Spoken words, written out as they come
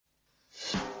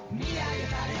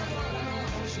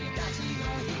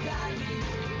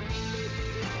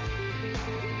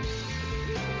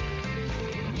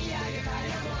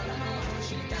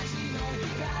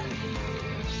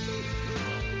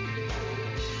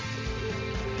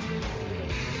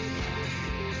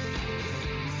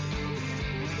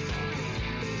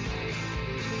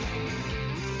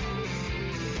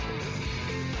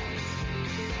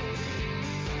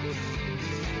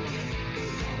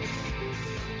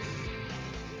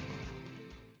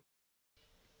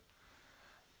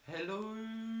Hello!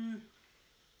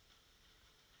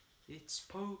 It's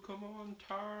Pokemon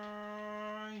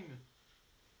time!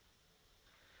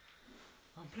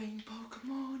 I'm playing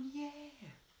Pokemon, yeah!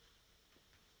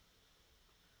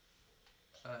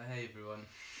 Hey everyone.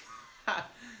 How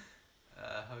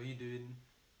are you doing?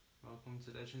 Welcome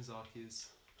to Legends Arceus.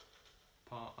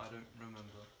 Part I don't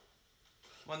remember.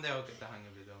 One day I'll get the hang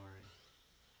of it, don't worry.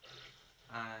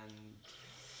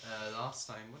 And last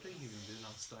time, what did we even do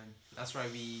last time? That's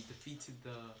right, we defeated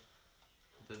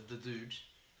the dude,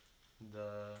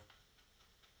 the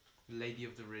Lady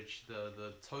of the Ridge,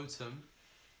 the totem.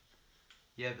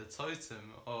 Yeah, the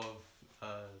totem of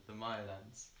the Maya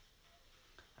lands.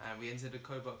 And we entered the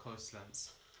Cobalt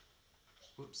Coastlands.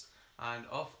 Whoops. And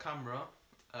off camera,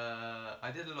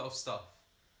 I did a lot of stuff.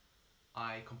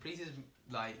 I completed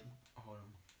I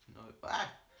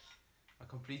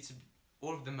completed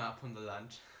all of the map on the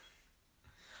land.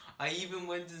 I even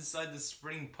went inside the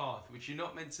spring path, which you're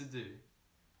not meant to do.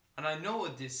 And I know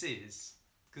what this is,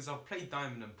 because I've played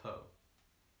Diamond and Pearl.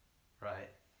 Right?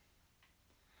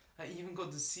 I even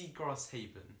got the Seagrass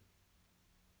Haven.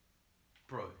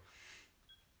 Bro.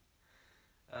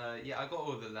 Yeah, I got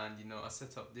all the land, you know. I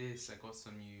set up this, I got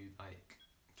some new, like,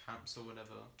 camps or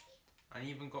whatever. I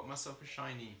even got myself a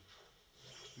shiny.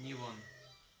 New one.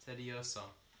 Teddy Ursa.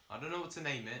 I don't know what to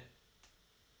name it.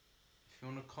 If you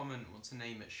want to comment what to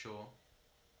name it, sure.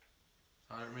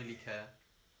 I don't really care.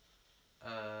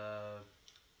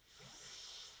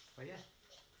 But yeah.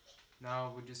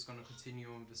 Now we're just gonna continue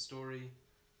on with the story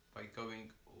by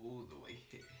going all the way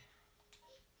here.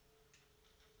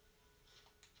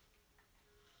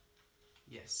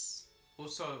 Yes.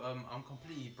 Also, I'm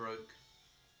completely broke.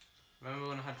 Remember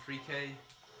when I had 3K?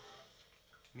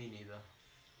 Me neither.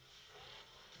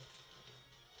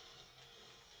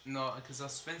 No, because I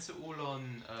spent it all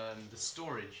on the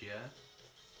storage, yeah?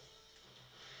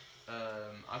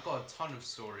 I got a ton of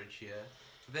storage here.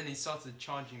 But then he started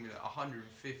charging me like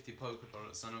 150 Poké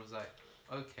Dollars, and I was like,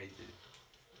 okay, dude.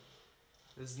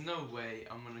 There's no way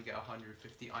I'm gonna get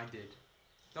 150. I did.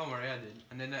 Don't worry, I did.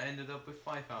 And then I ended up with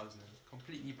 5,000.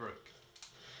 Completely broke.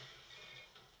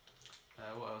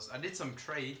 What else? I did some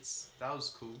trades. That was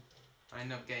cool. I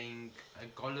ended up getting a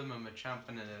Golem, a Machamp,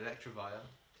 and an Electivire.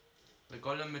 The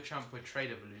Golem and Machamp were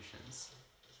trade evolutions.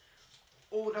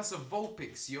 Oh, that's a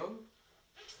Vulpix, yo!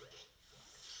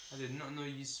 I did not know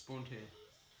you spawned here.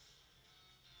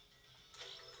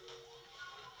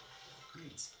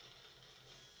 Neat.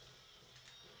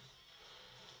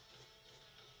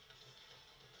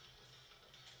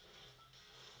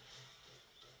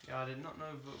 Yeah, I did not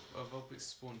know a Vulpix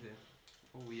spawned here.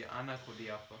 Oh yeah, and I called the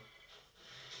Alpha.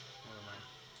 Never mind.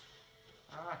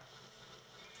 Ah!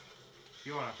 If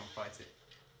you want, I can fight it.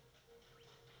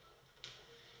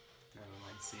 Never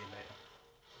mind, see you later.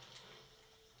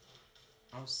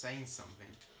 I was saying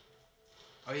something.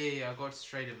 Oh yeah, I got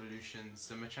straight evolutions.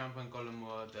 The Machamp and Golem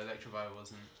were, the Electivire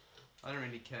wasn't. I don't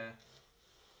really care.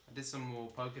 I did some more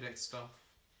Pokédex stuff.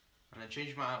 And I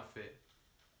changed my outfit.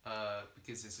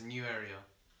 Because it's a new area.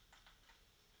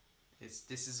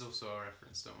 This is also a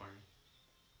reference, don't worry.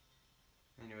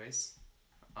 Anyways.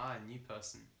 A new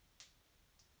person.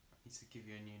 I need to give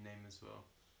you a new name as well.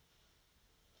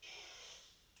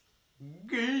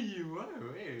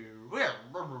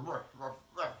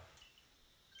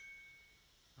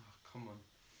 Oh, come on.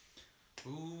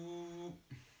 Ooh.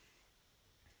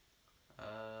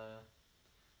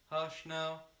 Hush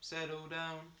now, settle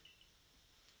down.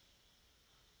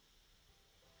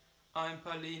 I'm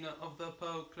Paulina of the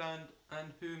Pokeland,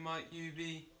 and who might you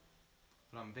be?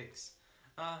 Well, I'm Vix.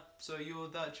 Ah, so you're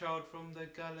that child from the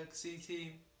Galaxy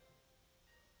team.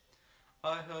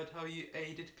 I heard how you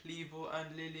aided Cleaver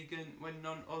and Lilligant when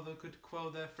none other could quell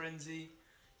their frenzy.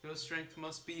 Your strength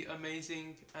must be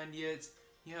amazing, and yet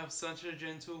you have such a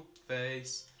gentle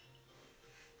face.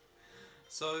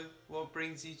 So, what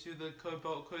brings you to the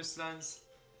Cobalt Coastlands?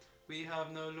 We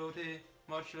have no lord here,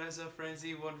 much less a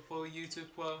frenzy one for you to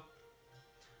quell.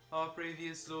 Our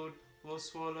previous lord was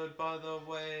swallowed by the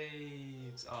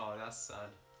waves. Oh, that's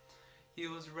sad. He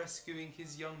was rescuing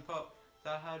his young pup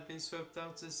that had been swept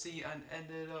out to sea and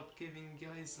ended up giving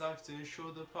his life to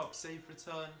ensure the pup's safe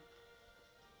return.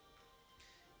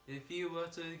 If you were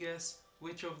to guess,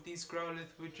 which of these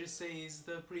Growlithe would you say is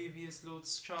the previous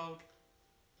Lord's child?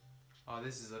 Oh,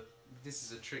 this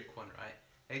is a trick one, right?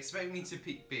 Expect me to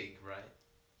pick big, right?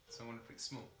 So I'm gonna pick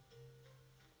small.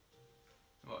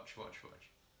 Watch.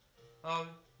 Oh,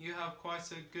 you have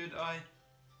quite a good eye.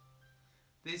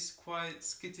 This quite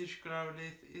skittish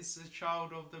Growlithe is a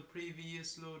child of the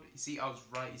previous Lord. You see, I was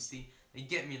right, you see. They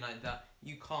get me like that.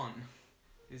 You can't.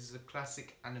 This is a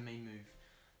classic anime move.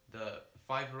 The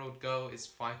 5-year-old girl is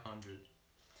 500.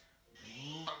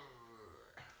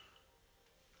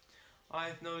 I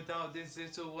have no doubt this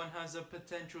little one has the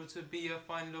potential to be a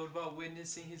fine lord, but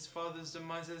witnessing his father's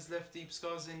demise has left deep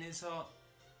scars in his heart.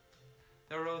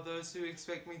 There are those who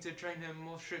expect me to train him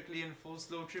more strictly and force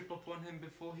lordship upon him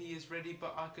before he is ready,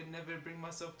 but I could never bring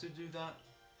myself to do that.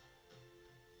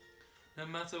 No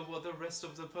matter what the rest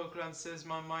of the Pokeland says,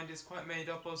 my mind is quite made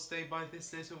up. I'll stay by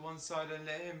this little one's side and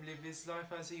let him live his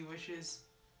life as he wishes.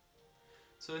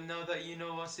 So now that you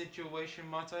know our situation,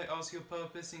 might I ask your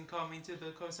purpose in coming to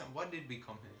the coast? And why did we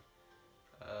come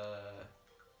here?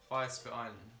 Fire Spit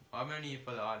Island. I'm only here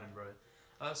for the island, bro.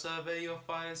 I'll survey your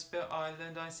Fire Spit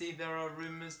Island. I see there are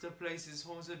rumors the place is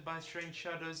haunted by strange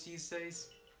shadows these days.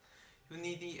 You'll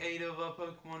need the aid of a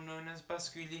Pokemon known as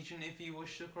Basculegion if you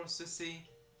wish to cross the sea.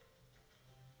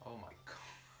 Oh my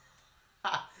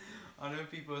god. I know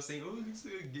people are saying, oh, it looks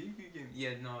like a game.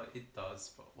 Yeah, no, it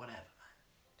does, but whatever, man.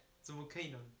 It's a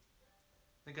volcano.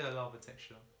 Look at the lava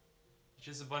texture. It's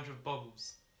just a bunch of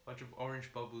bubbles. A bunch of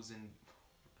orange bubbles in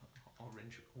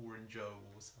orange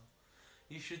water.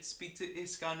 You should speak to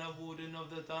Iskana, warden of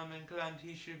the Diamond Clan.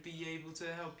 He should be able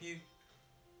to help you.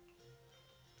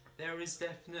 There is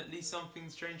definitely something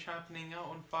strange happening out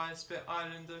on Fire Spit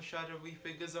Island. Those shadowy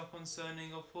figures are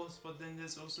concerning, of course, but then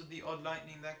there's also the odd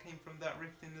lightning that came from that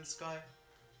rift in the sky.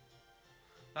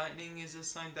 Lightning is a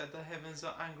sign that the heavens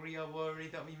are angry. I worry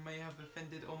that we may have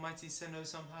offended Almighty Sinnoh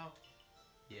somehow.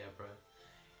 Yeah, bro.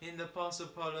 In the past, the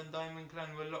Pearl and Diamond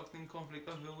Clan were locked in conflict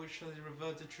over which shall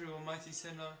revert the true Almighty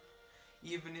Sinnoh.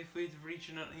 Even if we'd reached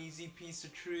an uneasy peace, the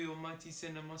true Almighty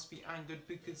Sinnoh must be angered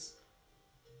because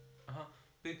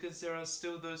there are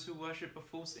still those who worship a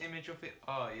false image of it.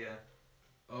 Oh, yeah.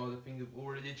 Oh, the thing of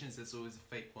all religions, there's always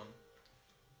a fake one.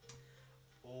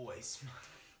 Always.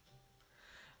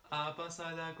 But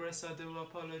I digress, I do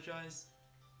apologize.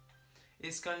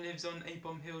 Iskan lives on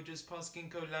Apom Hill just past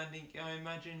Ginkgo Landing. I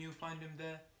imagine you'll find him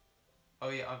there. Oh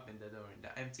yeah, I've been there, don't worry.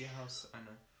 That empty house, I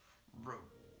know. Bro.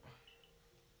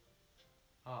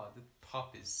 Ah, the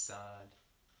pup is sad.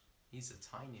 He's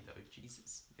a tiny though,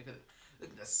 Jesus. Look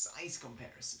at the size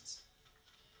comparisons.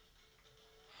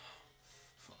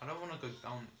 I don't want to go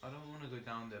down. I don't want to go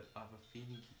down there. I have a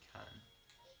feeling he can.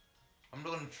 I'm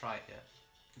not gonna try it yet.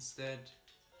 Instead,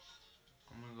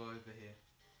 I'm gonna go over here.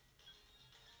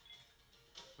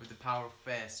 With the power of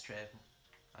fast travel,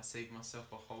 I saved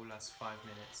myself a whole last 5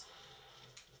 minutes.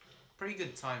 Pretty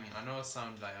good timing. I know I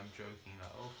sound like I'm joking,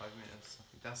 like, oh, 5 minutes.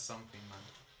 That's something, man.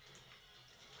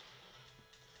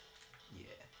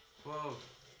 Yeah. Whoa.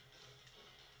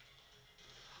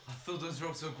 I thought those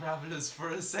rocks were gravelers for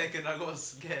a second. I got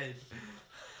scared.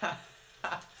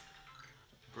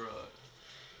 Bro.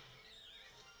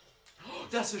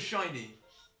 That's a shiny.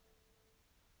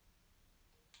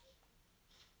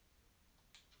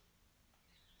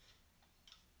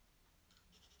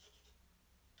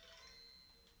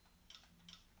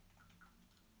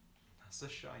 That's a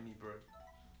shiny, bro.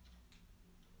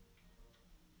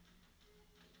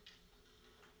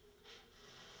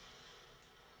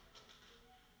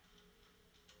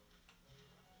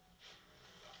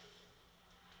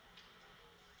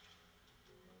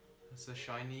 That's a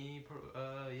shiny,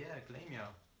 yeah,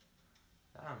 Glameow.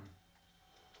 Damn.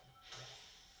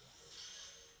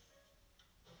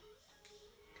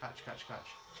 Catch, catch, catch.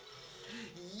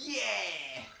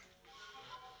 Yeah!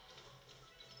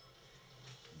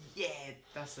 Yeah,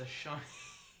 that's a shiny.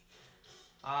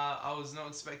 I was not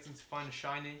expecting to find a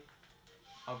shiny.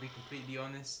 I'll be completely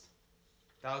honest.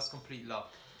 That was complete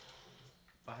luck.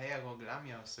 But hey, I got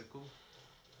Glameow, so cool.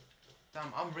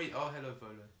 Damn, I'm ready. Oh, hello,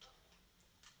 Volo.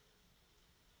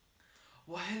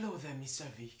 Well, hello there, Mr.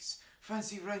 Weeks.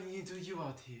 Fancy running into you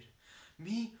out here.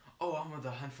 Me? Oh, I'm on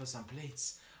the hunt for some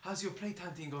plates. How's your plate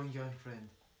hunting going, young friend?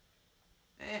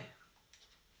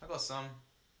 I got some.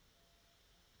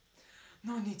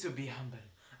 No need to be humble.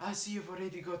 I see you've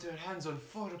already got your hands on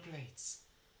 4 plates.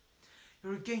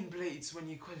 You gain plates when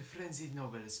you quell frenzied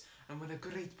nobles, and when a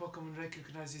great Pokemon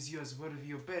recognizes you as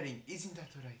worthy of bearing, isn't that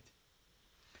right?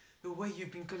 The way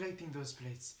you've been collecting those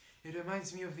plates, it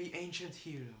reminds me of the ancient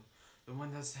hero, the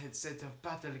one that had set up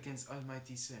battle against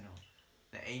Almighty Sinnoh.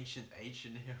 The ancient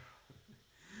hero.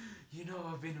 You know,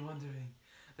 I've been wondering.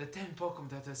 The 10 Pokemon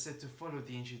that are said to follow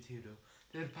the ancient hero,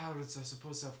 their powers are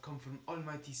supposed to have come from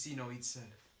Almighty Sinnoh itself.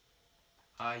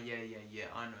 Ah, yeah,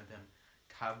 I know them.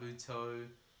 Kabuto,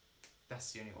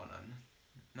 that's the only one I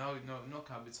know. No, not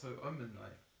Kabuto,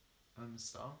 Omanite.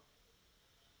 Star?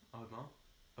 Oma?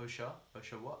 Osha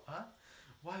what? Huh?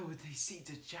 Why would they seek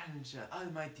to challenge the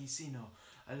Almighty Sinnoh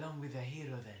along with a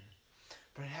hero then?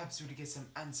 Perhaps we'll get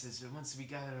some answers once we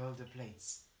gather all the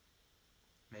plates.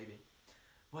 Maybe.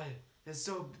 Well,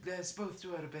 let's both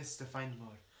do our best to find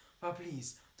more. But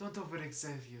please, don't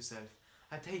overexert yourself.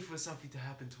 I'd hate for something to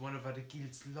happen to one of our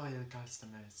guild's loyal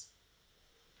customers.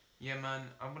 Yeah, man,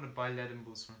 I'm gonna buy leaden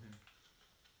balls from him.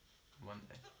 One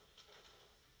day.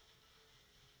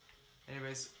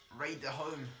 Anyways, raid the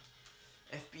home.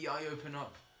 FBI open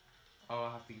up. Oh,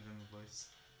 I have to give him a voice.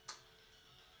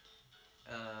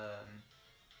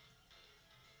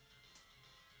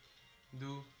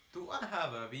 Do I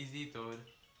have a visitor?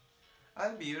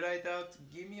 I'll be right out.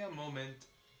 Give me a moment.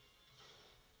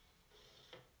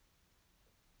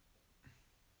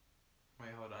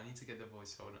 Wait, hold on. I need to get the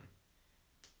voice. Hold on.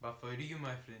 But for you,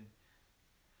 my friend.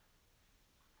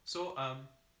 So,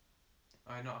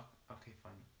 I know. Okay,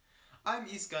 fine. I'm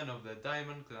Iskan of the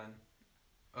Diamond Clan.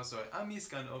 Oh, sorry. I'm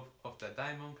Iskan of the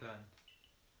Diamond Clan.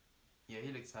 Yeah,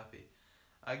 he looks happy.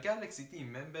 A Galaxy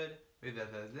team member with a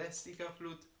Celestica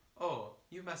flute. Oh,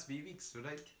 you must be Vix,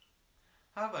 right?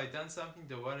 Have I done something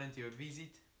to warrant your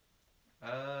visit?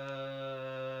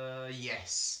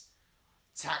 Yes.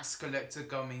 Tax collector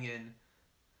coming in.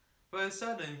 Well,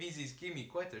 sudden visits give me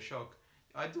quite a shock.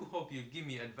 I do hope you'll give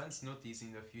me advance notice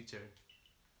in the future.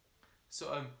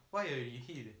 So, why are you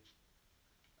here?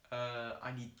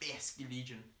 I need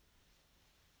Basculegion.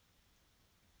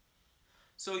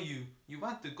 So you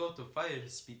want to go to Fire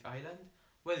Spit Island?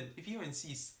 Well, if you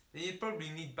insist, then you probably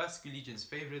need Basculegion's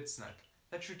favorite snack.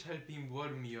 That should help him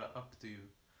warm you up to you.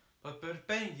 But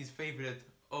preparing his favorite,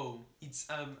 oh, it's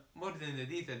more than a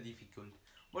little difficult.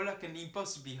 More like an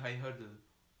impossibly high hurdle.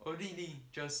 Or really,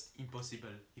 just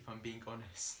impossible, if I'm being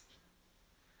honest.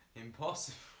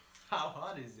 Impossible? How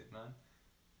hard is it, man?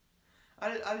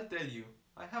 I'll tell you,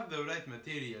 I have the right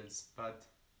materials, but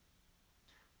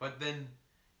then,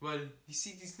 well, you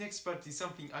see, this next part is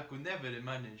something I could never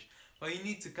manage. But you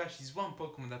need to catch this one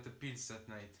Pokemon that appears at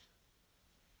night.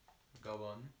 Go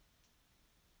on.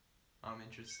 I'm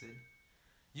interested.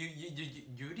 You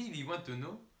really want to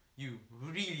know? You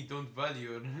really don't value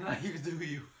your life, do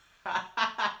you?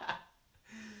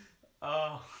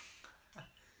 Oh.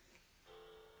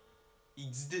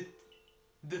 It's the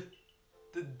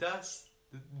dust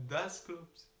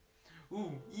clubs.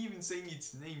 Ooh, even saying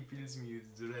its name fills me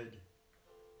with dread.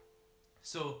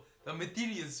 So, the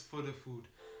materials for the food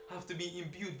have to be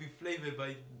imbued with flavor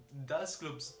by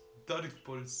Dusclops Dark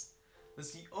Pulse.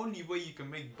 That's the only way you can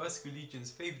make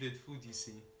Basculegion's favorite food, you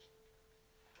see.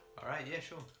 Alright, yeah,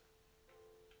 sure.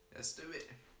 Let's do it.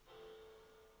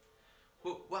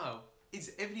 Well, wow,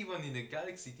 is everyone in the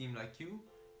Galaxy team like you?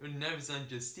 Your nerves aren't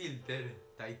just steel, they're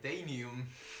titanium.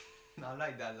 I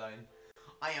like that line.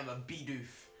 I am a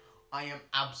Bidoof. I am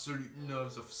absolute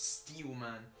nerves of steel,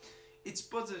 man. It's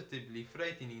positively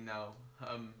frightening now,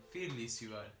 fearless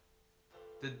you are.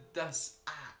 The dust,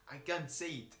 I can't say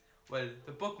it. Well,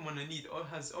 the Pokemon I need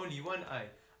has only one eye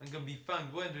and can be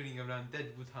found wandering around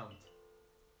Deadwood Hound.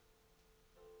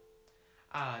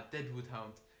 Deadwood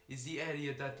Hound is the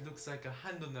area that looks like a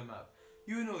hand on the map.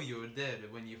 You know you're there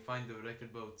when you find the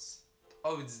record boats.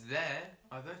 Oh, it's there?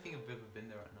 I don't think I've ever been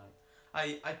there at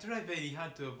night. I try very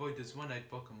hard to avoid those one-eyed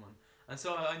Pokemon, and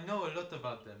so I know a lot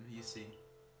about them, you see.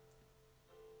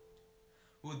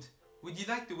 Would you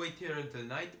like to wait here until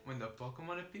night when the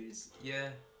Pokemon appears? Yeah.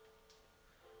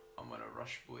 I'm on a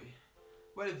rush, boy.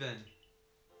 Well then.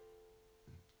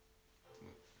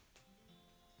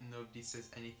 Nobody says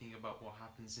anything about what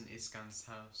happens in Iskan's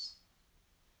house.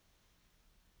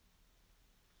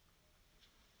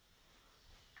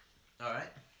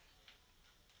 Alright.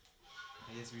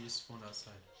 I guess we just spawn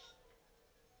outside.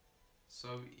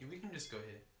 So we can just go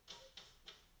here.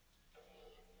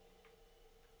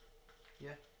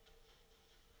 Yeah.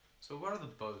 So what are the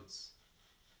boats?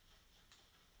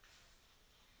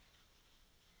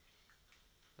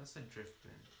 That's a drift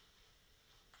bin.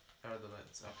 There are the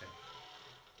boats, okay.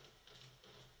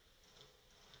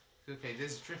 Okay,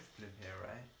 there's drift blimp here,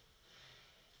 right?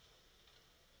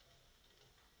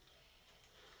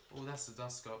 Oh, that's the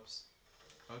Dusclops.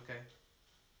 Okay.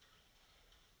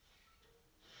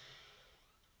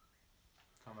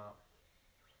 Come out.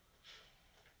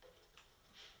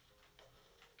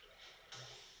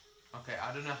 Okay,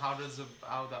 I don't know how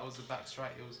that was a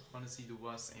backstrike. It was honestly the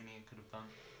worst aiming I could have done.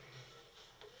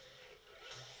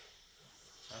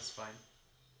 That's fine.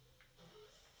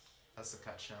 That's the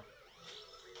catch now.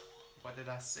 What did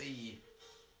I say?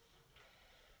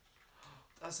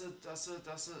 That's a.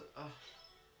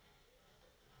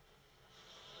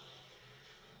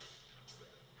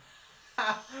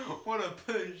 What a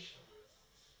push!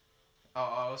 Oh,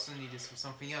 I also need this for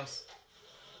something else.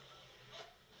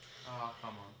 Oh,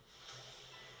 come on.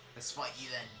 Let's fight you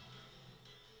then.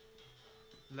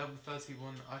 Level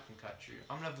 31, I can catch you.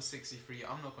 I'm level 63,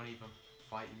 I'm not gonna even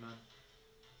fight you, man.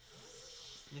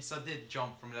 Yes, I did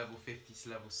jump from level 50 to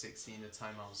level 60 in the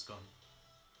time I was gone.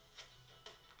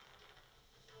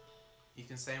 You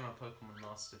can say I'm a Pokemon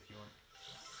Master if you want.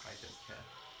 I don't care.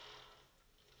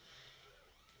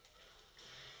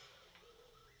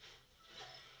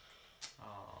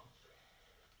 Oh.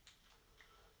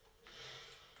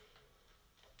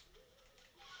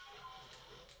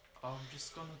 I'm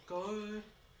just gonna go.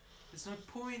 There's no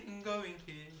point in going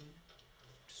here.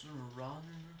 Just wanna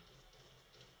run.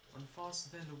 Run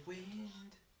faster than the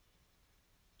wind.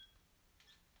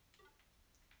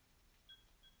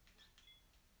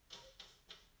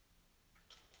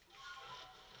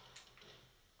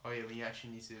 Oh yeah, we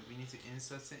actually need to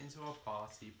insert it into our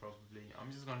party probably.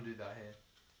 I'm just gonna do that here.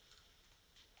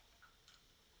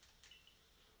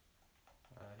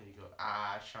 Here you go.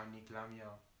 Ah, shiny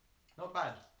Glameow. Not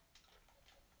bad.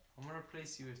 I'm gonna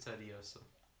replace you with Teddiursa.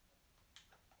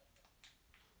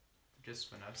 Just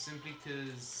for now, simply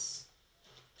because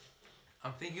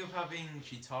I'm thinking of having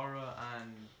Chitara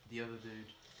and the other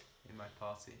dude in my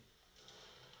party.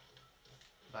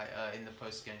 Like in the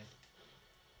post game.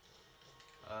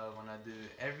 When I do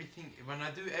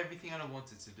everything I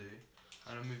wanted to do,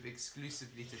 and I move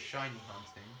exclusively to shiny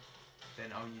hunting,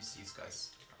 then I'll use these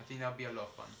guys. I think that'll be a lot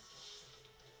of fun.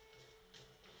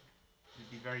 It'd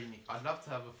be very unique. I'd love to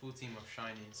have a full team of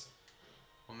shinies,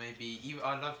 or maybe even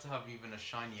I'd love to have even a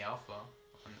shiny alpha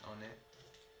on it.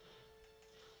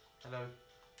 Hello.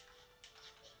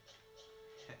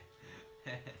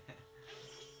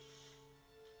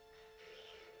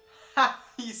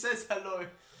 He says hello.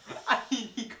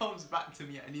 He comes back to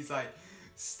me and he's like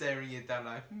staring it down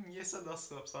like, yes, I lost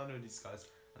stops. I know these guys.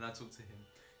 And I talk to him.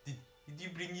 Did you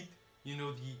bring it? You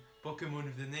know, the Pokemon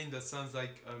with the name that sounds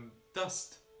like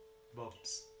Dust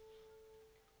Bobs.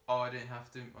 Oh, I didn't have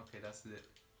to. Okay, that's lit.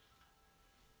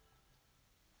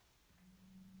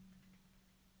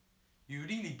 You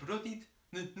really brought it?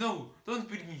 No, don't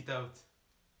bring it out.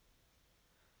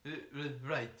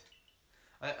 Right.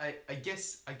 I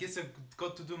guess I've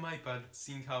got to do my part,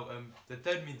 seeing how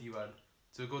determined you are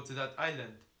to go to that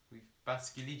island with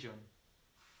Basculegion.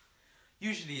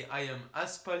 Usually I am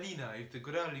Aspalina if the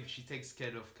girl she takes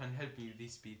care of can help me with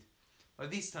this bit.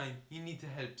 But this time you need to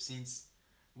help since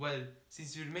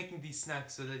you're making these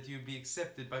snacks so that you'll be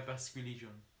accepted by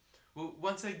Basculegion. Well,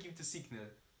 once I give the signal,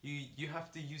 you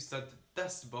have to use that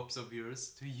dust box of yours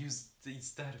to use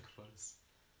these dark balls.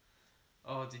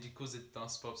 Oh, did you call it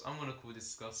Dust Pops? I'm gonna call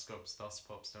this Dust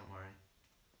Pops, don't worry.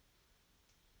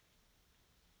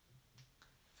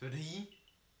 3,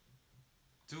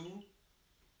 2...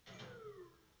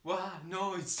 Wow,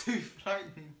 no, it's too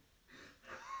frightening.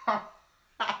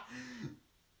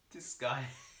 This guy.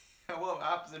 What an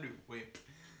absolute whip.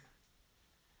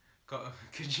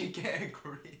 Could you get a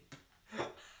grip?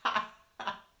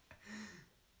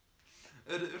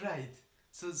 Right.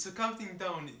 So counting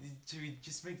down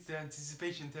just makes the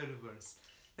anticipation terrible.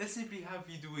 Let's simply have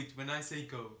you do it when I say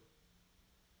go.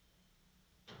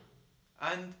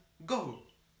 And go!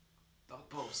 Dot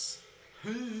boss.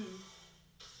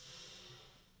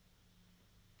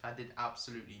 That did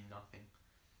absolutely nothing.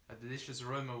 A delicious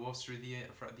aroma wafts through the air.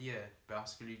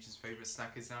 Basculegion's favourite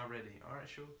snack is now ready. Alright,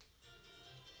 sure.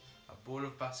 A bowl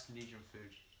of Basculegion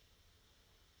food.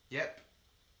 Yep.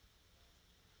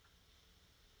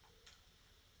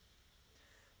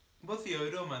 Both the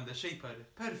aroma and the shape are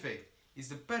perfect. It's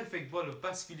the perfect bowl of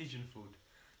Basculegion food.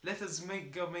 Let us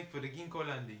go make for the Ginkgo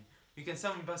landing. We can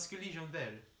summon Basculegion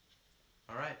there.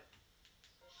 Alright.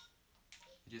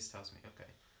 It just tells me, okay.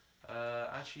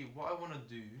 Actually, what I want to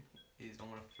do is I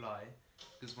want to fly,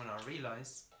 because when I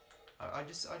realize, I'm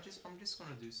just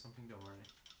gonna do something. Don't worry.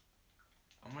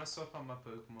 I'm gonna swap out my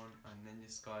Pokemon and then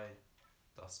this guy,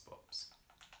 Dust Pops.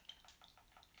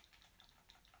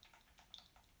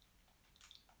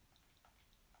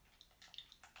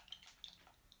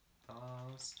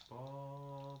 Dust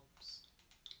Pops.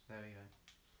 There we go.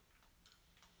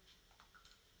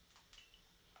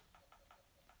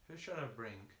 Who should I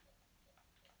bring?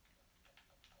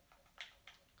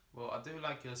 Well, I do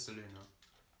like Ursaluna.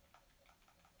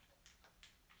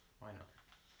 Why not?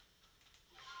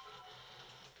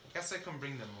 I guess I can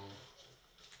bring them all.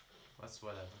 That's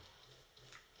whatever.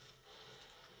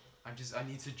 I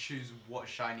need to choose what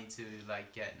shiny to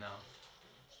like get now.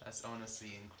 That's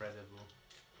honestly incredible.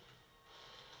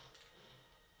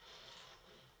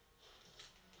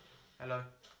 Hello.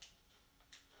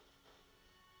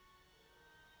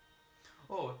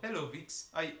 Oh, hello Vix.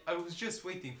 I was just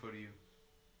waiting for you.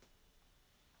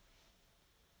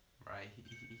 Right,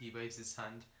 he waves his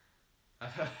hand.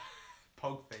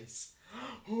 Pog face.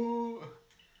 Oh,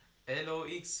 hello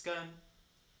Ixcan.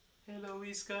 Hello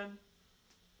Ixcan.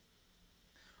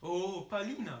 Oh,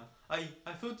 Palina. I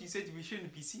thought you said we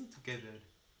shouldn't be seen together.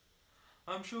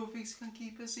 I'm sure Vix can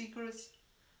keep a secret.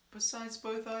 Besides,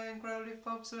 both I and Growlithe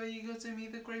Pups are eager to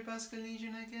meet the great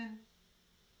Basculegion again.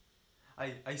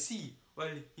 I see. Well,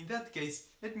 in that case,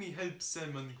 let me help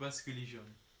summon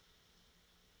Basculegion.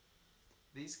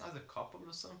 These guys a couple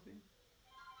or something?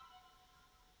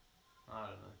 I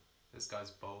don't know. This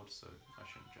guy's bold, so I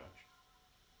shouldn't judge.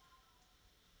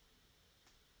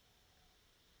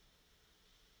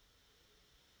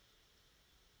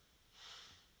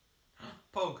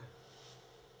 Pog!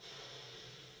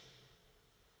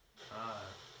 Ah,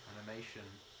 animation.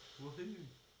 Woohoo!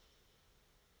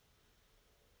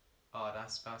 Oh,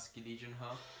 that's Basculegion,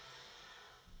 huh?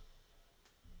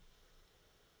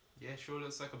 Yeah, sure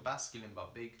looks like a Basculin,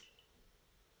 but big.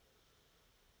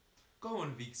 Go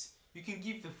on, Vix. You can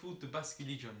give the food to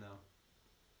Basculegion now.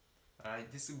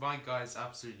 Alright, this my guy is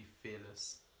absolutely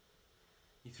fearless.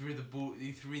 He threw in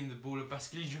the ball of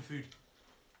Basculegion food.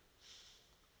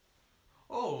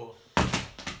 Oh!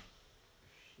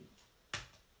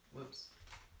 Whoops.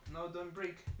 No, don't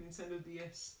break Nintendo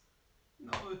DS.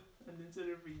 No, and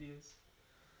Nintendo 3DS.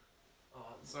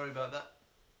 Oh, sorry about that.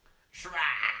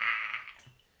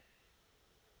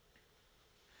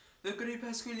 The great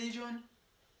Basculegion?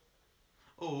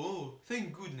 Oh,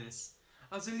 thank goodness.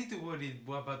 I was a little worried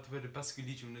about whether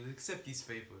Basculegion would accept his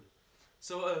favor.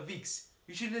 So, Vix,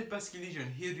 you should let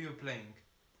Basculegion hear you playing.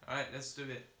 Alright, let's do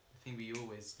it. I think we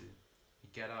always do. We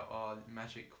get out our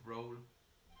magic roll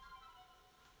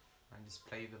and just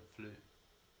play the flute.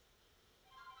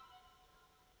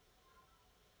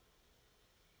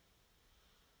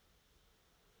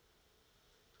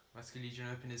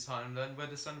 Basculegion opened his heart and learned where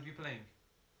the son of you playing.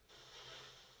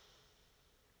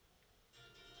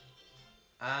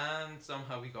 And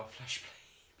somehow we got Flash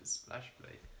Blade. Splash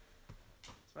Blade.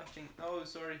 Smashing. Oh,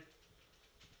 sorry.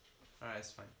 Alright,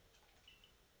 it's fine.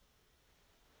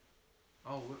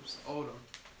 Oh, whoops. Hold on.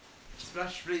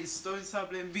 Splash Blade is stone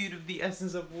tablet imbued with the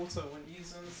essence of water. When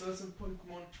used on a certain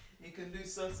Pokemon, it can do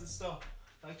certain stuff,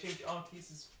 like change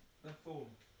Arceus' form.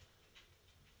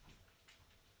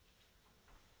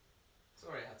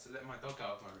 Sorry, I had to let my dog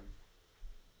out of my room.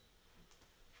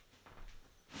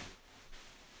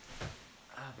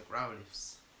 Ah, the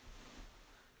Growlithes.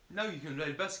 Now you can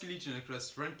ride Basculegion across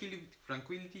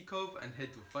Tranquility Cove and head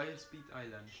to Firespeed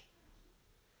Island.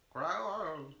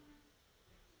 Growl!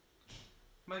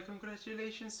 My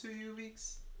congratulations to you,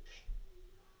 Vix.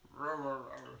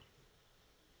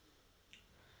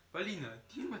 Palina,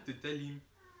 do you want to tell him?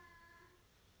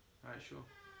 Alright, sure.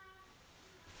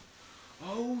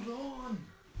 Hold on!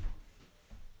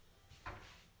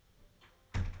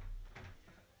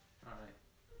 Alright.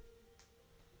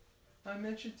 I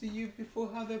mentioned to you before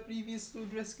how the previous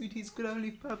Lord rescued his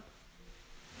Growlithe pup.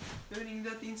 During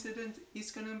that incident,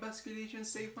 Iscan and Basculegion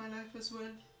saved my life as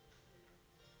well.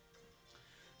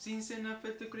 Since then, I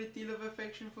felt a great deal of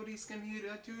affection for Iscan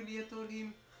here. I truly told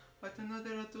him, but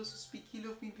another had also speak ill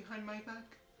of me behind my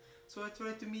back. So I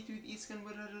tried to meet with Iscan,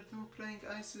 but I had no prying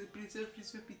eyes to preserve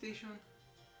his reputation.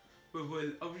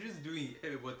 Well, I was just doing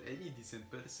what any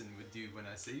decent person would do when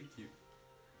I saved you.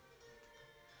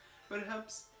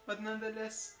 Perhaps, but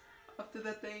nonetheless, after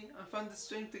that day, I found the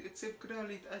strength to accept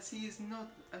Growlithe as he is,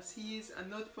 and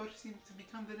not force him to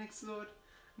become the next Lord.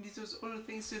 And this was all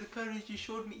thanks to the courage you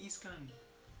showed me, Iscan.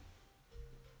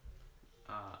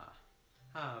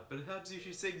 Perhaps you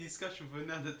should save the discussion for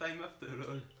another time after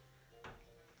all.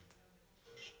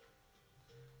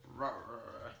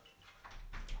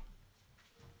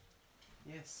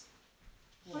 Yes.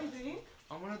 What are you doing?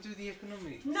 I want to do the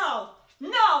economics. No!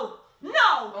 No!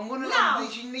 No! I'm gonna now!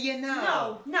 Yeah, now!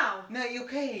 No! Now! No, you're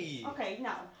okay! Okay,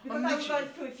 now. Because I'm I'm literally-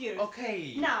 going through fears.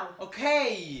 Okay! Now!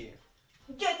 Okay!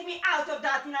 Get me out of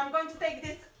that and I'm going to take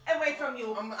this away from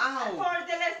you. I'm out! For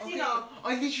the rest, Okay, you know.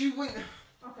 I literally went...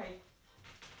 Okay.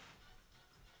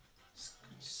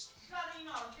 Just- Sorry,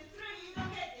 no. It's really, you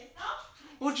don't get this, no?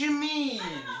 What do you mean? I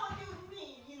don't know what you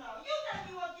mean, you know. You tell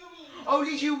me what you mean. Oh,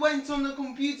 did you went on the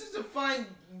computer to find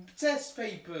test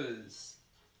papers?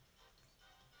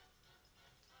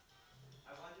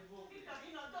 Because,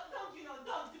 you know,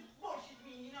 don't bullshit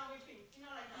me, you know, with things, you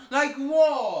know, like that. Like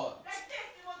what? Like this,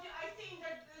 what you,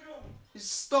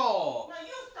 Stop! No,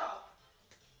 you stop!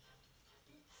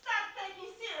 Start taking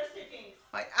seriously things!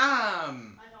 I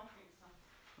am! I don't think so.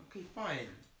 Okay, fine.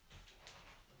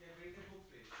 Okay, bring the book,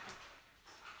 please.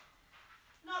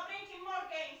 No, bring him more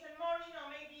games and more, you know,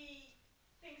 maybe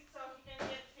things so he can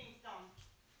get things done.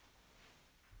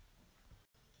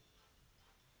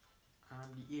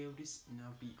 I'm the eldest and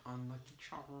I'll be unlucky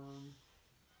charm.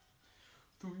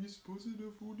 Though you're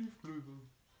positive for the flavor,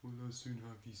 will I soon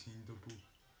have you seen the book?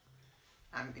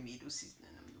 I'm the middle sister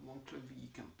and I'm the one clover you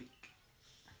can pick.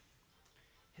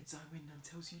 Heads I win and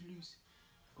tails you lose.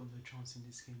 I've got no chance in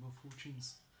this game of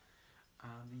fortunes.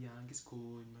 I'm the youngest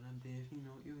coin, but I'm definitely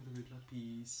not your good luck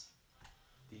piece.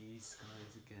 These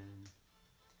guys again.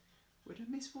 With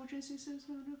a misfortune sisters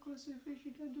run across the fish,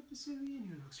 you end up pursuing and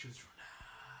your luck's just run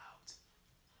out.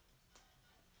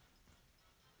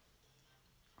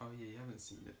 Oh yeah, you haven't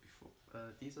seen that before.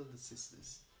 These are the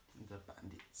sisters, the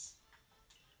bandits.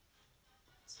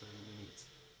 So you meet.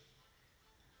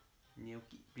 Now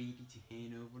get ready to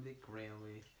hand over the crown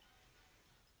with.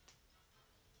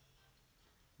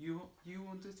 You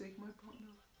want to take my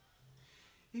partner?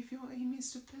 If your aim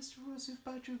is to pester us with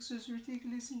bad jokes, this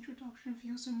ridiculous introduction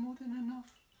feels more than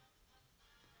enough.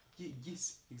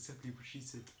 Yes, exactly what she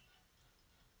said.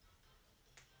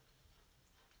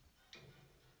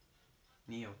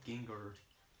 Neo Ginger.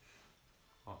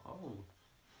 Oh.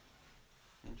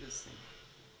 Interesting.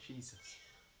 Jesus.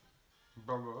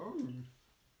 Bro.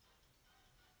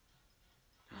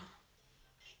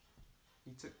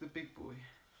 He took the big boy.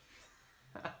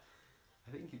 I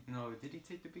think no, did he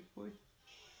take the big boy?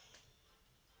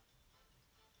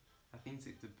 I think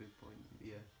he took the big boy,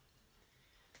 yeah.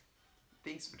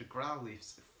 Thanks for the growl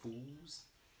lifts, fools.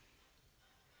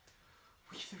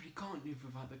 We literally can't live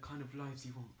without the kind of lives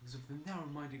you want because of the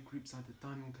narrow-minded groups like the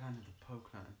Diamond Clan and the Pearl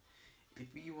Clan.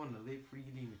 If we want to live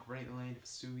freely in the great land of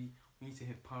Sui, we need to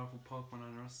have powerful Pokemon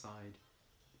on our side.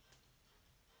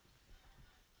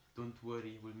 Don't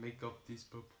worry, we'll make up this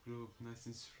purple globe nice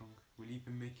and strong. We'll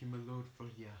even make him a lord for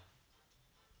ya.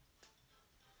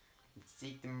 Let's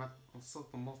take the map, I'll set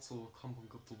the motto, come and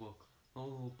get to work. No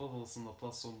little bubbles in the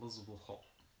plus invisible hot.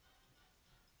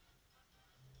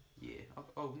 Yeah,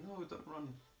 oh no, don't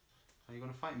run. Are you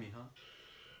gonna fight me, huh?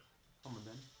 Come on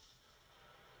then.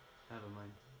 Never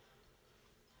mind.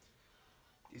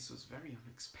 This was very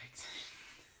unexpected.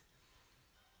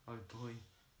 Oh boy.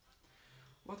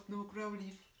 What, no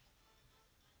Growlithe?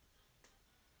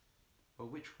 Oh,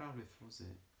 which Growlithe was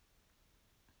it?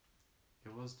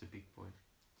 It was the big boy.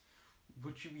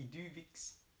 What should we do,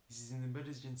 Vix? This is an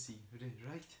emergency,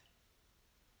 right?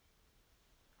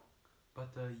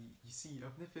 But you see,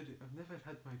 I've never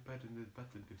had my pet in the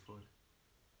battle before.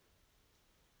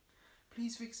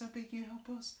 Please, Vix, I beg you, help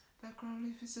us. That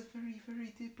Growlithe is a very,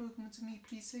 very dear Pokemon to me.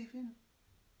 Please save him.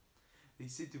 They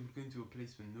said they were going to a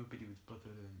place where nobody would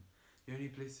bother them. The only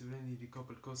place around the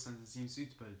Cobalt Coastlands that seems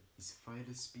suitable is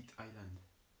Fire Speed Island.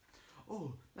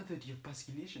 Oh, now that you have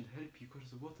Basculegion to help you cross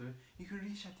the water, you can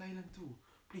reach that island too.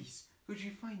 Please, could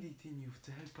you find it in you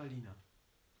to help Alina?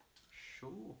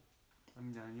 Sure. I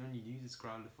mean, I only use this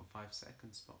Growlithe for 5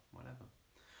 seconds, but whatever.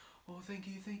 Oh, thank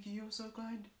you, you're so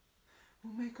kind.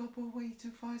 We'll make up our way to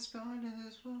Fire Speed Island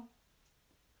as well.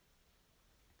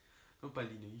 No,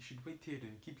 Alina, you should wait here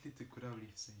and keep little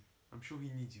Growlithe safe. I'm sure he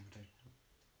needs you right now.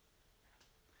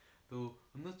 Though,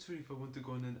 I'm not sure if I want to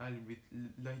go on an island with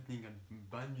lightning and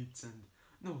bandits and...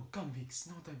 No, come Vix,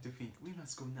 no time to think, we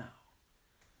must go now.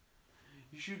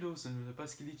 You should also know that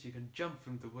Basculegion can jump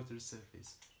from the water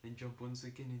surface, then jump once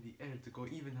again in the air to go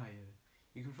even higher.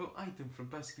 You can throw items from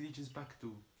Basculegion's back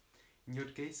too. In your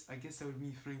case, I guess I will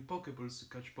be throwing Pokeballs to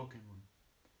catch Pokemon.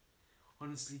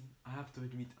 Honestly, I have to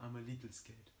admit I'm a little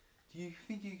scared. Do you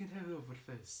think you can head over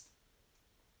first?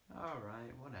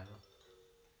 Alright, whatever.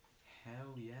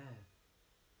 Hell yeah.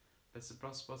 Press the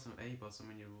plus button or A button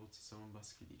when you roll to summon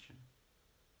Basculegion.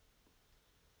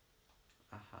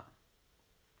 Aha.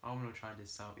 I'm gonna try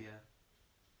this out, yeah.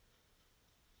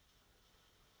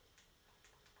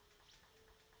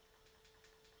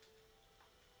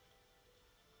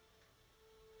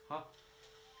 Huh?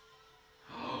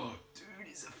 Oh, dude,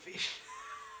 it's a fish.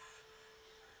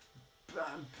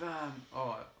 Bam, bam.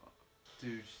 Oh,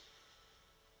 dude.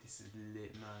 This is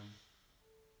lit, man.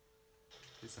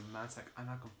 It's a mad attack, and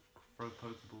I can throw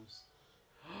Pokeballs.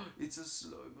 It's a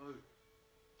slow-mo.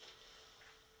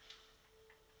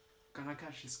 Can I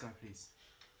catch this guy, please?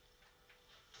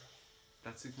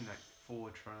 That took me like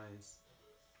 4 tries.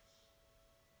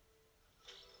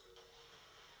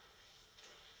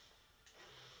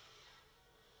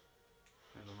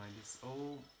 Never mind this.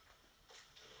 Oh.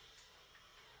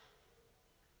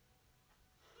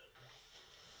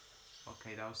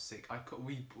 Okay, that was sick. I caught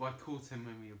him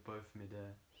when we were both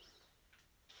mid-air.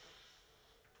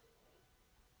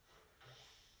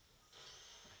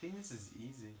 I think this is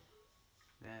easy.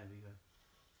 There we go.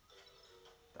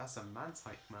 That's a man's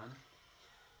hike, man.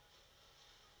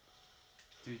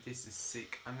 Dude, this is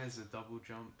sick. And there's a double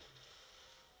jump.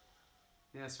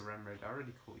 Yeah, it's a Rem Raid. I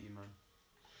already caught you, man.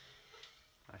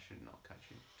 I should not catch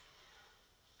you.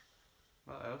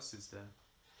 What else is there?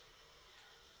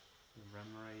 The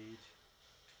Rem Raid.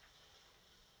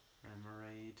 Rem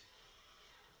Raid.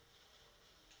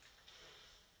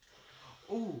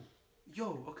 Oh!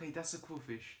 Yo! Okay, that's a cool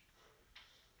fish.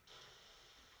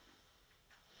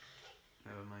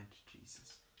 Never mind.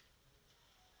 Jesus.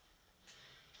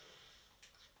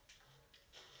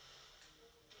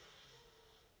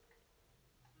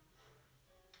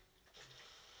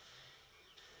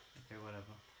 Okay,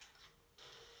 whatever.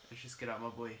 Let's just get out, my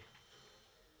boy.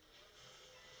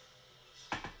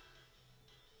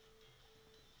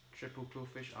 Triple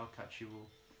Quillfish, I'll catch you all.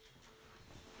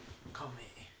 Come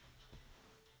here.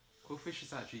 Quillfish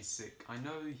is actually sick. I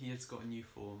know he has got a new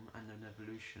form and an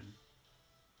evolution.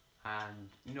 And,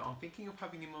 you know, I'm thinking of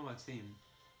having him on my team.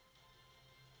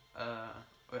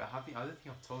 Wait, I don't think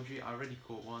I've told you, I already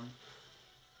caught one.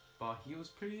 But he was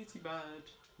pretty bad.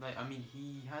 Like, I mean,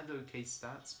 he had okay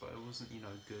stats, but it wasn't, you know,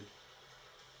 good.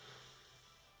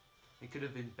 It could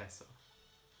have been better.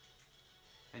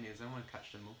 Anyways, I want to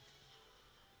catch them all.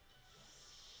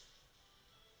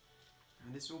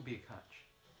 And this will be a catch.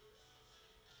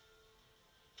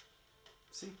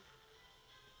 See?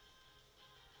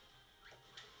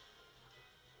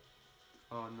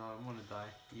 Oh no, I want to die.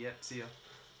 Yep, see ya.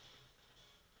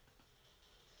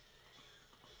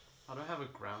 I don't have a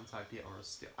ground type yet or a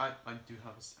steel. I do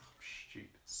have a... Oh, stupid.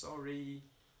 Sorry.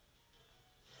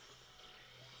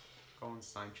 Go on,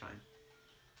 Sunshine.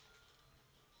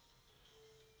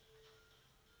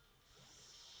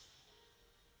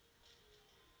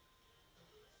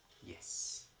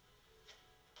 Yes.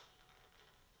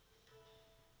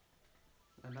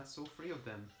 And that's all three of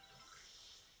them.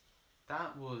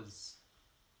 That was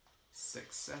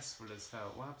successful as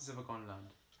hell. What happens if I go on land?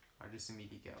 I just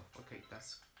immediately get off. Okay,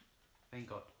 that's... Thank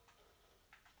God.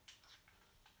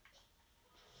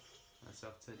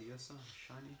 Myself Tediosa,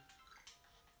 shiny.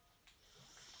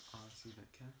 Oh, I see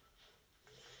that can.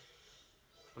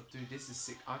 But dude, this is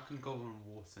sick. I can go on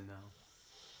water now.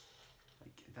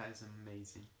 Like, that is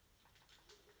amazing.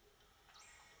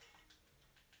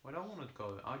 Where do I want to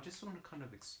go? I just want to kind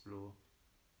of explore.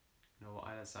 You know, what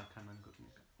islands I can and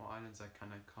what islands I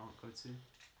can and can't go to.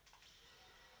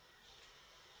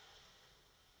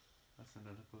 That's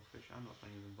another cool fish. I'm not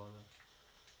going to even bother.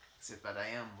 Except that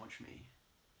I am. Watch me.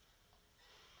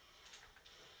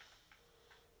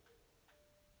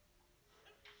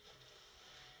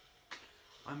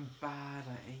 I'm bad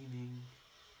at aiming.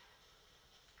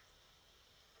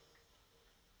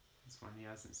 This one, he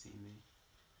hasn't seen me.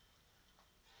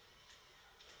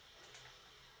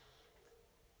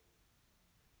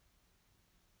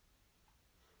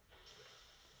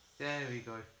 There we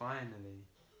go, finally.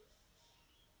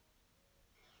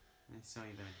 It's not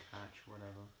even a catch,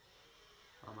 whatever.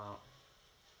 I'm out.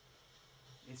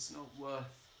 It's not worth.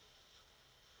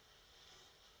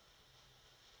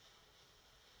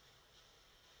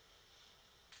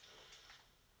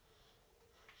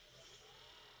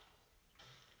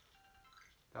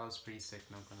 That was pretty sick,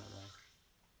 not gonna lie.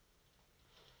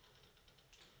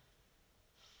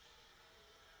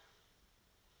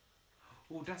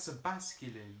 Oh, that's a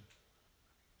Basculegion.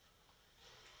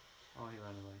 Oh, he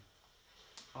ran away.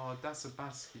 Oh, that's a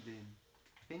Basculegion.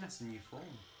 I think that's a new form.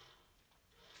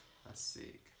 That's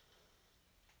sick.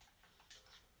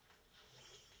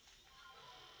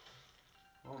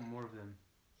 Oh, more of them.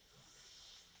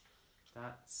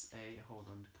 That's a... Hold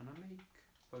on. Can I make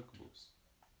Pokeballs?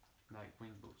 Like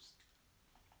wing balls.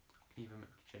 Even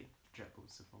make jet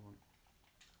balls if I want.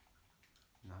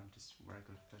 No, just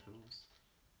regular feathers.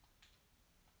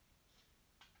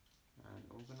 And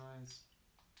organize.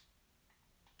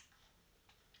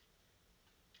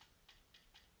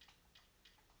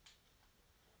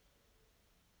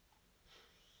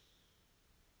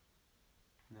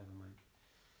 Never mind.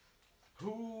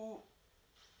 Who?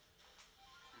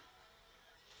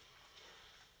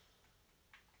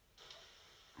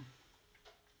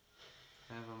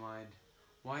 Never mind.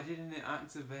 Why didn't it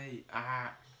activate?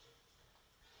 Ah!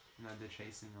 No, they're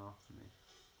chasing after me.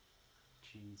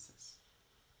 Jesus.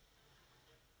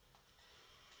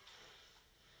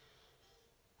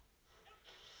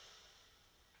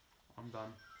 I'm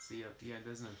done. See ya. Yeah,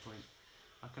 there's no point.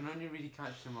 I can only really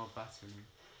catch them while battling.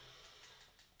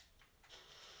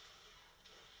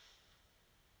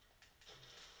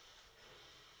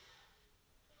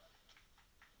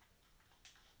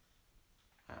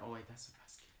 that's a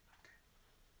Basculegion. Okay.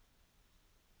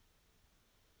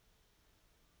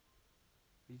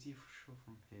 Easy for sure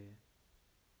from here.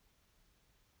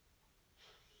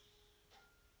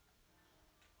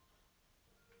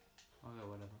 Okay,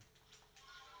 whatever.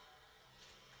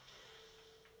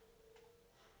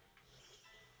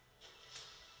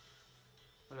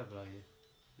 What level are you?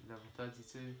 Level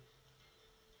 32?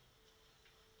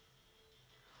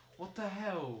 What the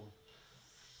hell?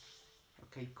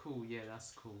 Okay, cool. Yeah,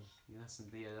 that's cool. Yeah,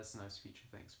 that's a nice feature.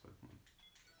 Thanks, Pokemon.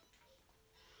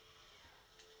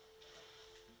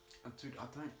 Dude, I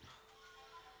don't.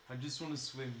 I just want to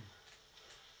swim.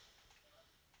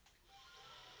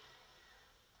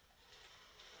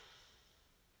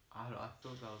 I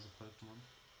thought that was a Pokemon,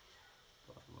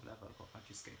 but whatever. I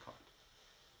just get caught.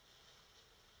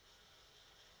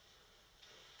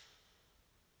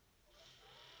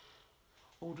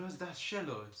 Oh, that's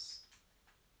Shellos.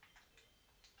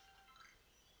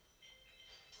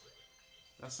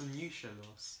 That's a new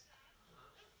Shellos.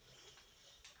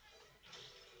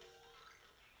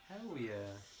 Hell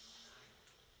yeah.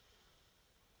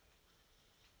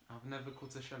 I've never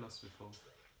caught a Shellos before.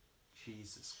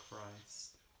 Jesus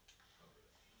Christ.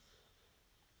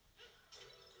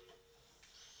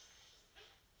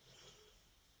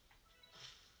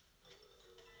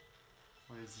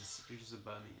 What is this? It's just a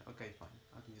bunny. Okay, fine.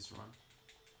 I can just run.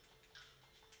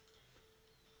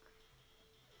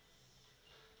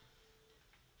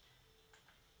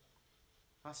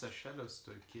 That's a Shellos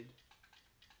though, kid.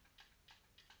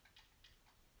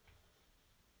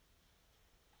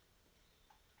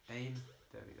 Aim.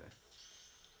 There we go.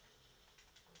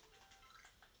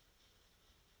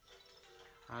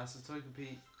 That's a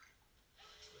Togepi.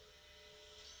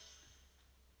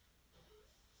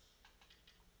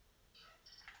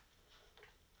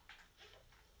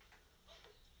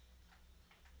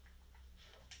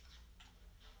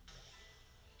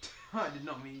 I did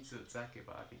not mean to attack it,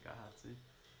 but I think I had to.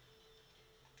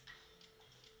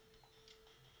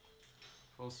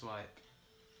 Full swipe.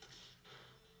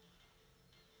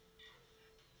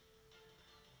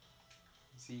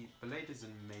 See, Blade is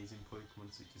an amazing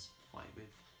Pokemon to just fight with,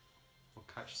 or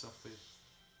catch stuff with.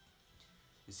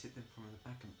 Just hit them from the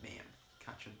back and bam,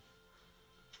 catch them.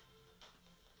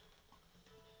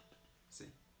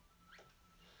 See?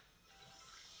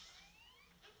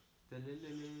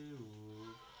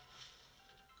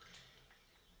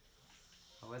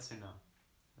 Oh, where's he now?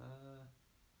 I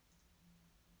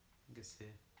guess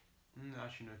here.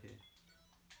 Actually, no, here.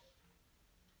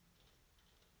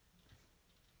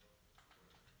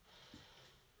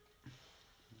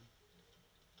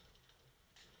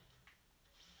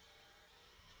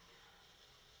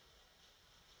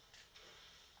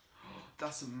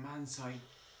 That's a man-side.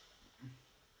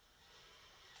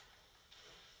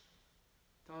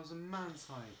 That was a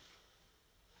man-side.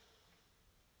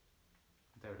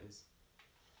 There it is.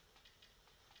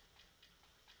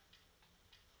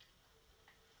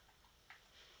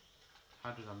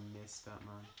 How did I miss that,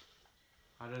 man?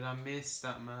 How did I miss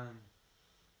that, man?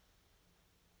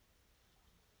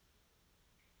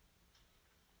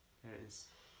 There it is.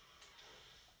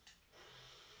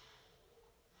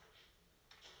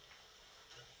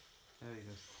 There we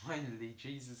go. Finally,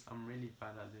 Jesus, I'm really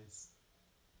bad at this.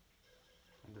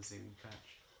 And doesn't even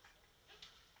catch.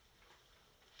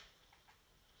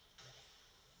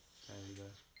 There we go.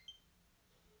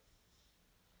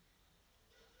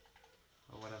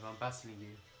 Or whatever, I'm battling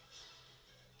you.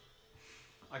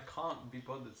 I can't be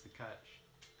bothered to catch.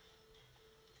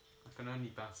 I can only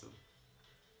battle.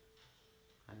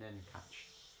 And then catch.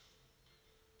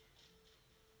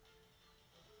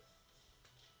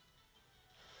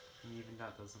 And even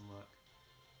that doesn't work.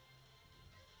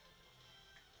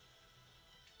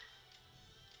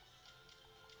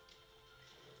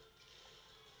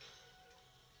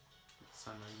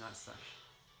 Sunray Night Slash.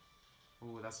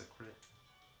 Oh, that's a crit.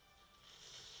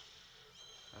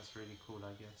 That's really cool,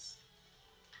 I guess.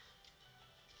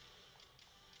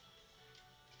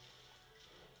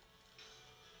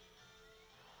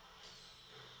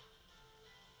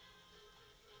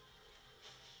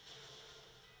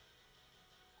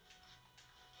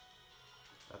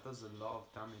 That does a lot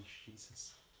of damage,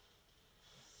 Jesus.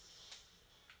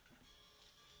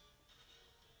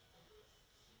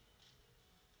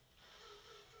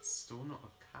 Still not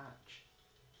a catch.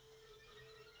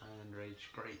 And rage,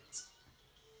 great.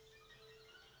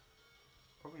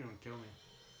 Probably gonna kill me.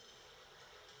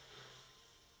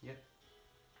 Yep.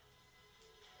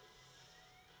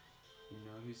 You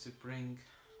know who to bring.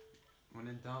 When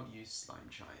in doubt, use Slime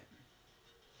Giant.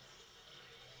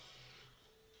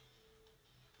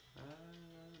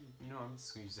 You know, I'm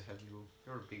just gonna use the heavy rule.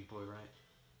 You're a big boy, right?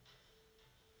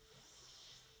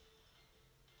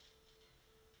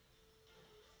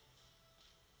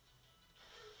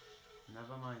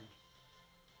 never mind.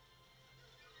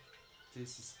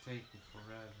 This is taking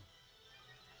forever.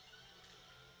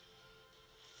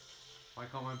 Why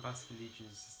can't my Basculegion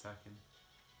just attack him?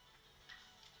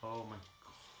 Oh my god.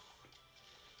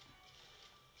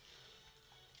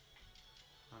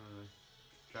 I don't know.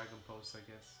 Dragon Pulse,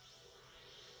 I guess.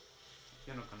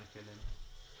 You're not gonna kill him.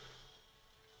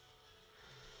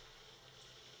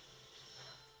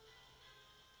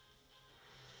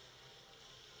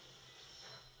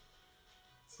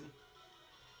 See?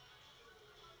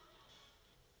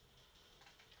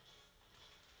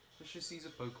 Let's just use a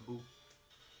Pokeball.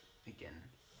 Again.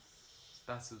 This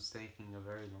battle's taking a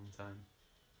very long time.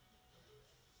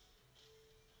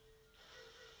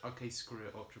 Okay, screw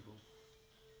it, Ultra Ball.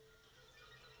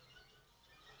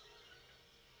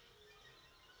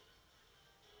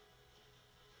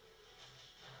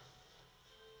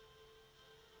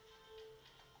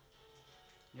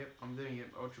 Yep, I'm doing it,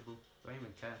 Ultra Ball. Don't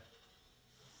even care.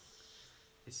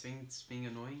 If things being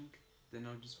annoying, then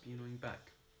I'll just be annoying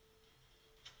back.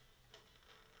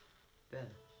 There.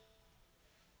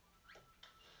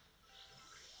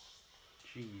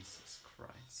 Jesus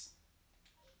Christ.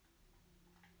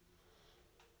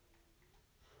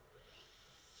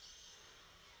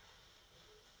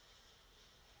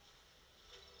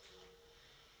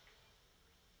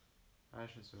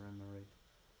 Ashes are in the raid.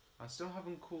 I still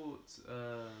haven't caught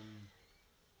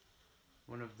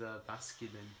one of the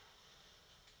Basculegion.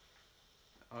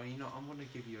 Oh, you know, I'm gonna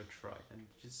give you a try, and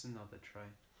just another try.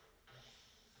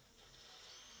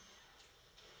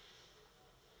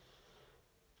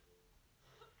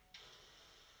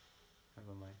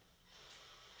 Never mind.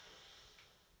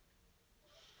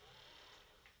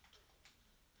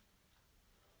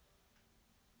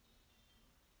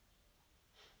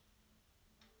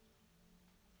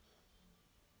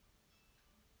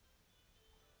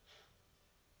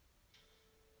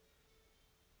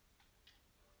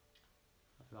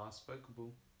 Last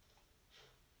Pokeball.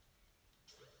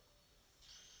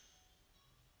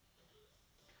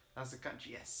 That's a catch,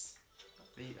 yes.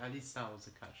 At least that was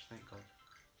a catch, thank God.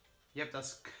 Yep,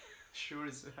 that's sure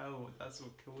as hell. That's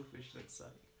what Killfish looks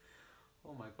like.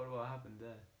 Oh my god, what happened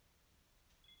there?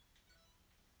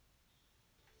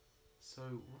 So,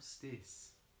 what's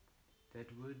this?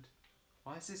 Deadwood?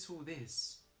 Why is this all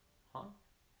this? Huh?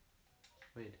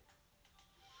 Weird.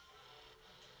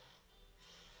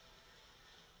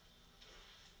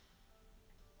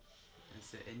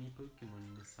 Is there any Pokemon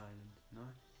in this island? No?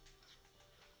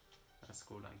 That's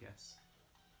cool, I guess.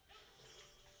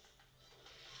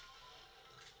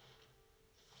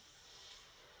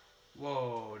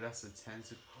 Whoa, that's a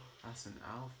tentacle. That's an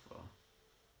alpha.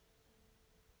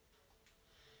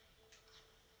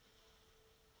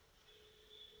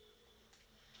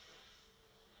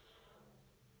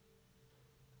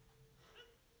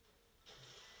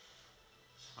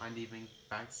 I'd even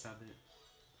backstab it.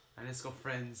 And it's got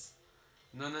friends.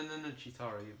 No,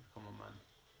 Chitara, you come on, man.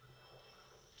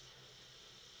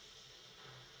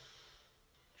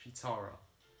 Chitara.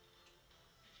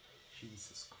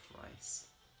 Jesus Christ.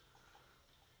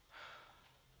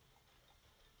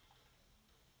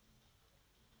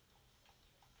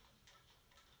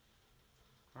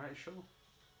 Alright, sure.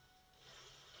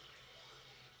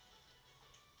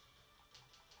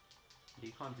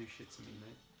 You can't do shit to me,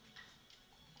 mate.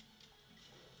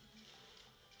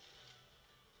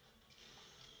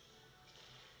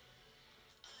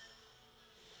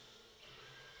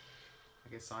 I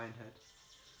guess Iron Head.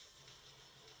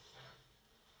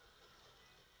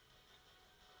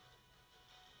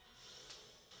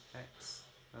 Hex.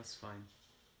 That's fine.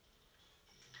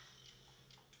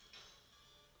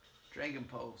 Dragon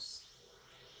Pulse.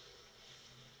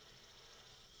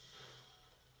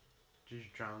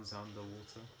 Just drowns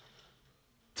underwater.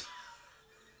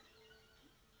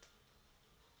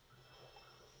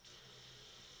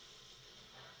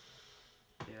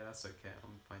 Yeah, that's okay.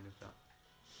 I'm fine with that.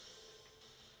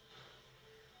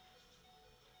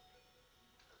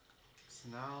 So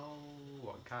now,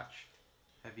 what, catch?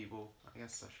 Heavy ball. I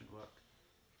guess that should work.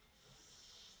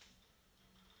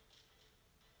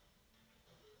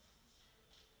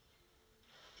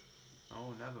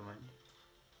 Oh, never mind.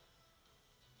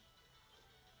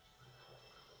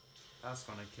 That's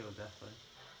gonna kill definitely.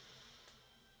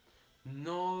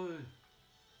 No!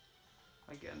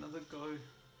 I get another go.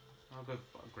 I'll go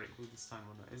Great Ball this time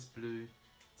or not. It's blue.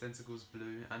 Tentacles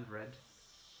blue and red.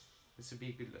 This would be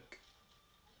a good look.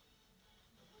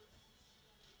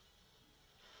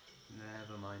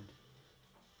 Never mind.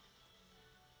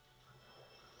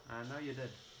 And now you're dead.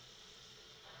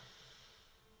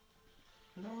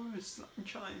 No, Slime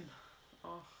Chime.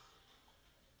 Oh.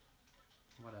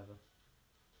 Whatever.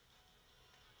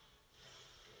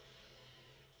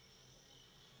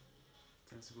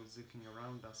 Tentacles looking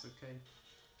around us, okay.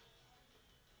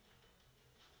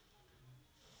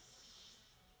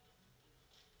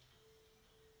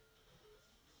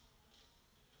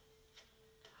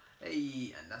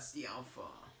 Hey, and that's the alpha.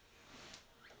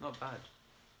 Not bad.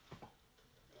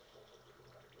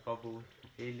 Bubble,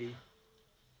 Haley.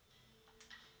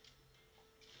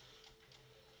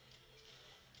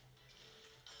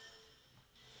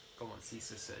 Come on,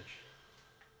 Caesar Sedge.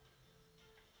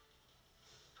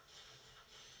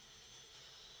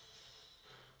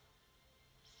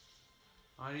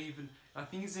 I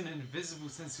think it's an invisible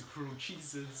tentacruel,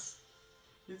 Jesus.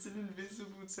 It's an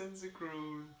invisible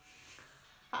tentacruel.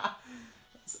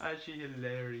 That's actually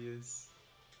hilarious.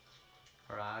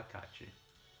 Alright, I'll catch you.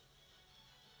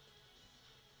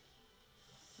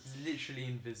 It's literally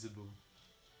invisible.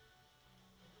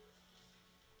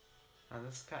 And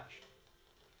let's catch.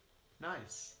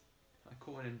 Nice. I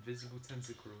caught an invisible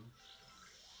tentacruel.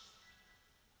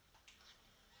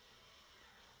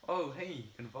 Oh, hey, you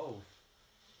can evolve.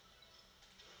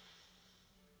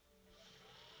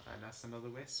 And that's another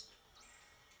wisp.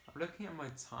 I'm looking at my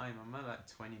time. I'm at like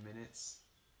 20 minutes.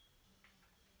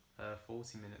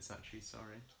 40 minutes actually,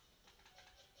 sorry.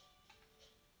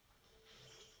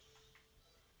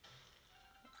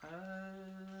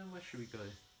 Where should we go?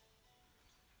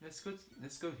 Let's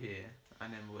go here,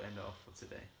 and then we'll end it off for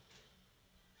today.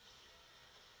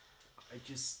 I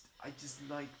just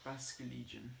like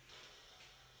Basculegion.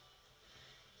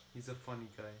 He's a funny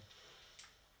guy.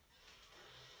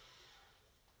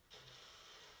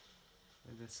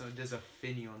 There's a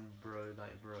Finion, bro,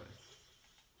 like bro.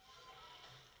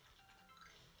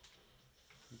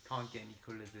 You can't get any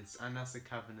cooler than this, and that's a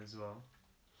cavern as well.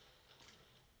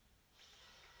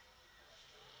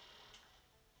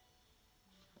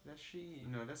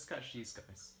 Let's catch these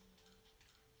guys.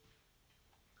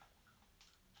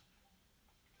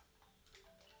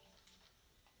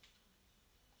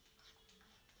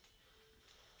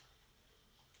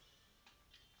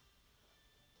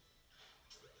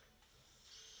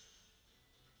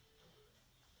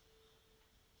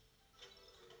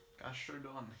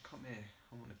 Gastrodon, come here.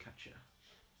 I want to catch you.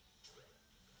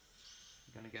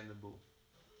 You're gonna get in the ball.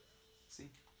 See?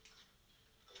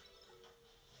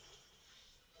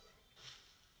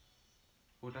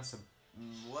 Oh, that's a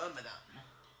Wormadam.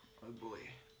 Oh boy.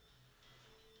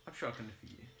 I'm sure I can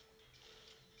defeat you.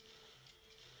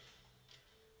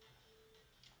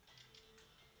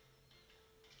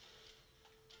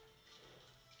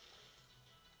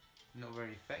 Not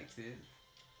very effective.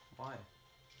 Why?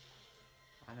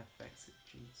 Unaffected,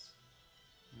 jeez.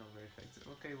 Not very effective.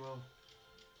 Okay, well.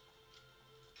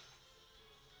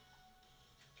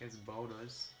 Gets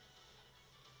boulders.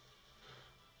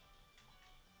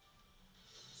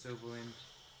 Silverwind.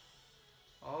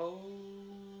 Oh,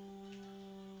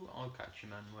 I'll catch you,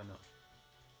 man. Why not?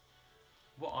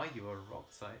 What are you? A rock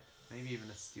type? Maybe even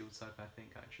a steel type, I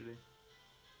think, actually.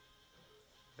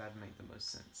 That'd make the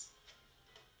most sense.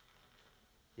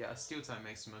 Yeah, a steel type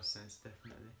makes the most sense,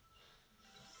 definitely.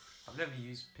 I've never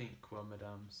used pink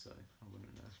Wormadam, so I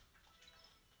wouldn't know.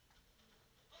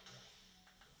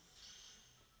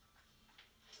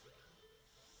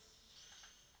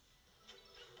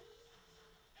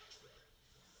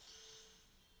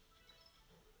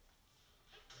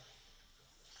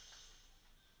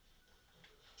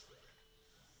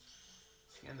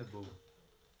 Scan the ball.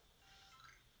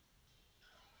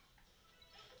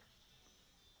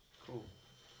 Cool.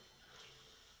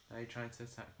 Now you're trying to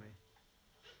attack me.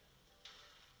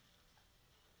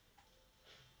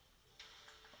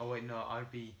 Oh wait, no,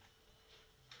 RB.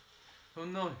 Oh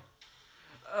no!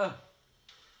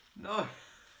 No!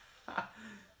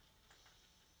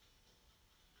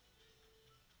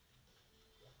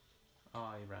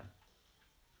 Oh, he ran.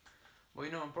 Well,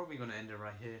 you know, I'm probably gonna end it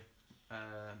right here.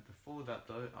 Before that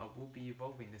though, I will be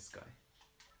evolving this guy.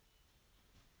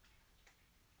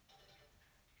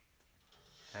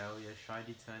 Hell yeah,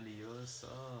 shiny turny yours.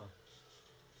 Oh.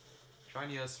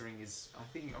 Shiny Ursaring is, I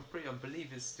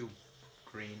believe it's still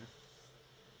green.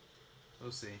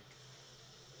 We'll see.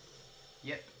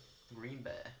 Yep, green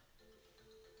bear.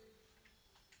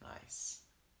 Nice.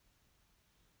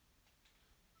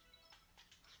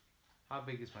 How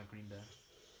big is my green bear?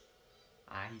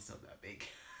 Ah, he's not that big.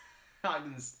 I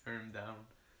can stare him down.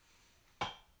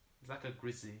 He's like a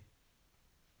grizzly.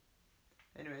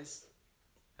 Anyways,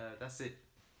 that's it.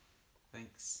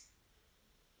 Thanks.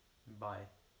 Bye.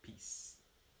 Peace.